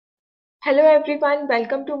Hello everyone,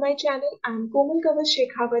 welcome to my channel. I'm Komal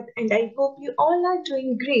Shekhawat and I hope you all are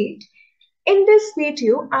doing great. In this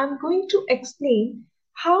video, I'm going to explain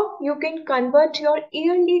how you can convert your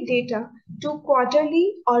yearly data to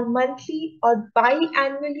quarterly or monthly or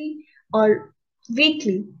biannually or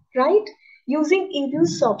weekly, right? Using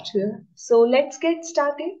EViews software. So let's get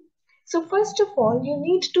started. So first of all, you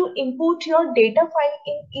need to import your data file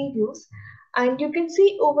in EViews, and you can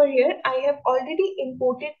see over here I have already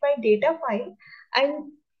imported my data file,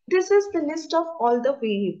 and this is the list of all the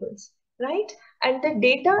variables, right? And the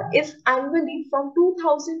data is annually from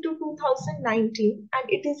 2000 to 2019 and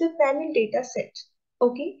it is a panel data set.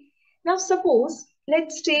 Okay, now suppose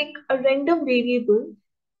let's take a random variable.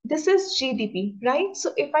 This is GDP, right?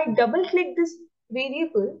 So if I double click this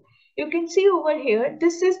variable, you can see over here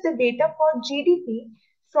this is the data for GDP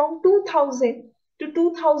from 2000 to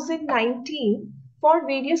 2019 for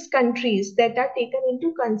various countries that are taken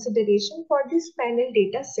into consideration for this panel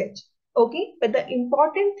data set. Okay, but the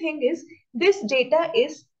important thing is this data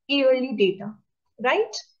is yearly data,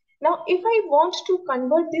 right? Now, if I want to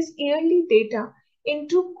convert this yearly data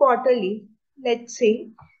into quarterly, let's say,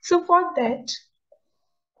 so for that,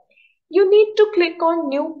 you need to click on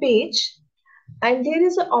new page and there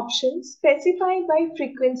is an option specify by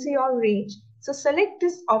frequency or range. So select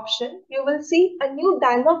this option. You will see a new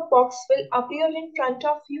dialog box will appear in front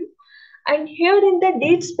of you, and here in the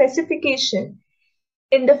date specification,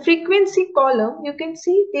 in the frequency column, you can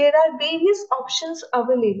see there are various options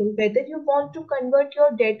available, whether you want to convert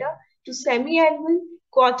your data to semi-annual,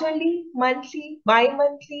 quarterly, monthly,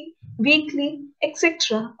 bi-monthly, weekly,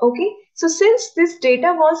 etc. Okay, so since this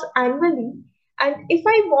data was annually, and if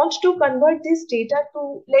I want to convert this data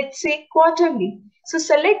to, let's say, quarterly, so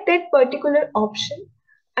select that particular option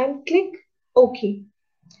and click OK.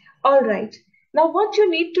 All right. Now what you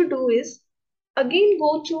need to do is again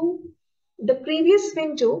go to the previous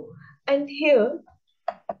window and here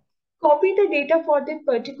copy the data for that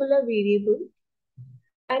particular variable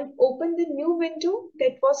and open the new window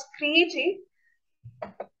that was created,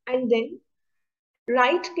 and then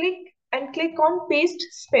right click and click on paste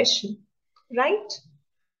special, right?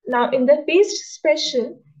 Now in the paste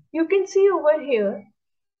special, you can see over here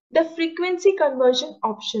the frequency conversion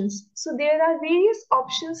options. So there are various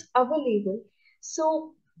options available.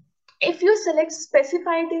 So if you select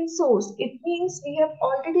specified in source, it means we have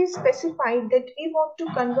already specified that we want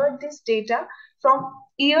to convert this data from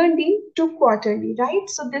yearly to quarterly, right?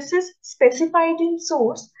 So this is specified in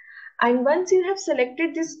source. And once you have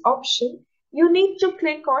selected this option, you need to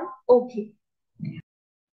click on OK.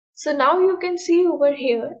 So now you can see over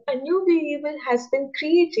here a new variable has been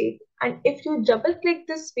created, and if you double click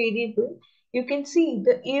this variable, you can see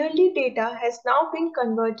the yearly data has now been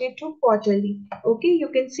converted to quarterly. Okay, you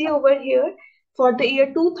can see over here for the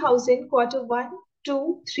year 2000 quarter 1,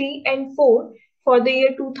 2, 3 and 4. For the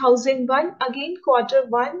year 2001 again quarter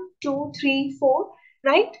 1, 2, 3, 4,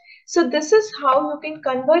 right? So this is how you can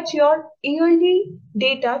convert your yearly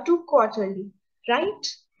data to quarterly,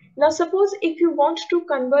 right? Now suppose if you want to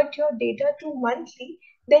convert your data to monthly,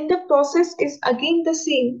 then the process is again the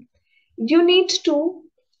same. You need to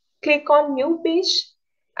click on new page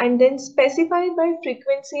and then specify by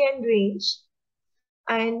frequency and range.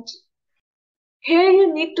 And here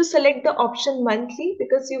you need to select the option monthly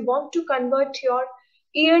because you want to convert your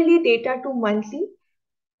yearly data to monthly.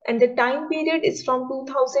 And the time period is from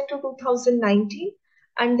 2000 to 2019,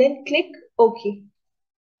 and then click OK.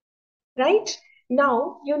 Right?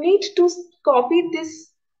 Now you need to copy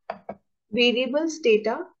this variables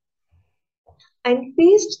data and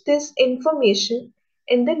paste this information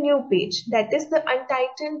in the new page, that is the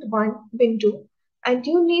untitled one window, and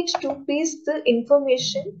you need to paste the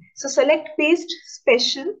information. So select paste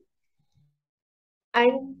special,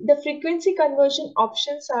 and the frequency conversion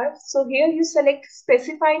options are, so here you select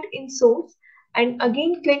specified in source and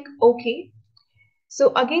again click OK.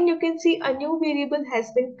 So again you can see a new variable has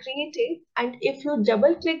been created, and if you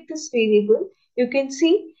double click this variable, you can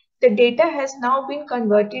see the data has now been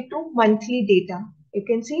converted to monthly data. You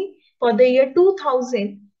can see for the year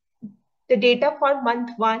 2000, the data for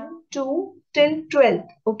month 1, 2 till 12th.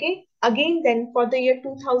 Okay. Again then for the year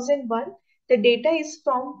 2001, the data is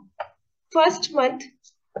from first month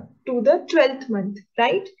to the 12th month,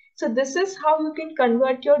 right? So this is how you can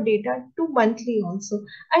convert your data to monthly also.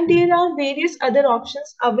 And there are various other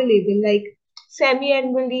options available like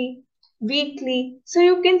semi-annually, weekly. So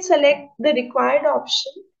you can select the required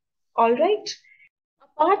option. All right.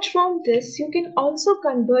 Apart from this, you can also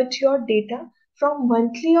convert your data from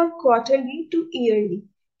monthly or quarterly to yearly,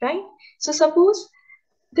 right? So suppose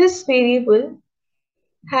this variable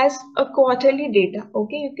has a quarterly data.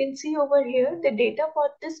 Okay, you can see over here the data for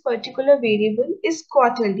this particular variable is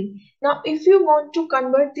quarterly. Now if you want to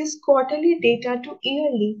convert this quarterly data to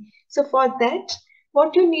yearly, so for that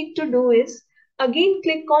what you need to do is again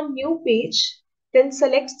click on new page, then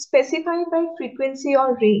select specify by frequency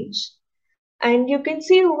or range, and you can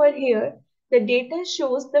see over here the data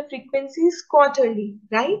shows the frequency is quarterly,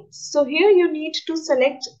 right? So here you need to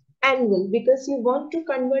select annual because you want to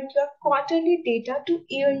convert your quarterly data to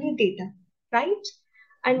yearly data, right?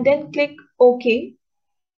 And then click OK.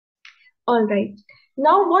 All right.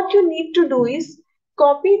 Now what you need to do is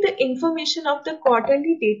copy the information of the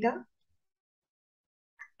quarterly data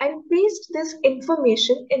and paste this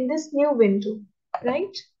information in this new window,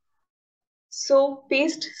 right? So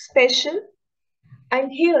paste special. And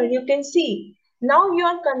here you can see now you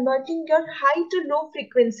are converting your high to low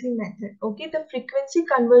frequency method. Okay, the frequency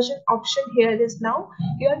conversion option here is now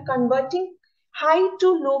you are converting high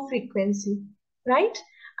to low frequency, right?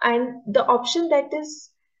 And the option that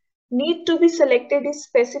is need to be selected is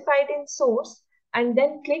specified in source, and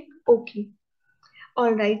then click OK.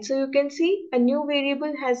 Alright, so you can see a new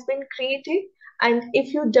variable has been created, and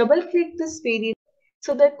if you double click this variable,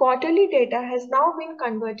 so the quarterly data has now been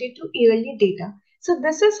converted to yearly data. So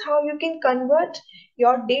this is how you can convert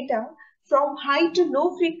your data from high to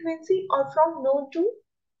low frequency or from low to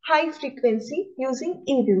high frequency using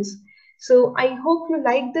EViews. So I hope you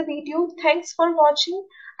liked the video. Thanks for watching,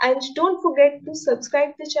 and don't forget to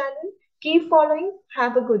subscribe the channel. Keep following.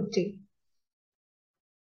 Have a good day.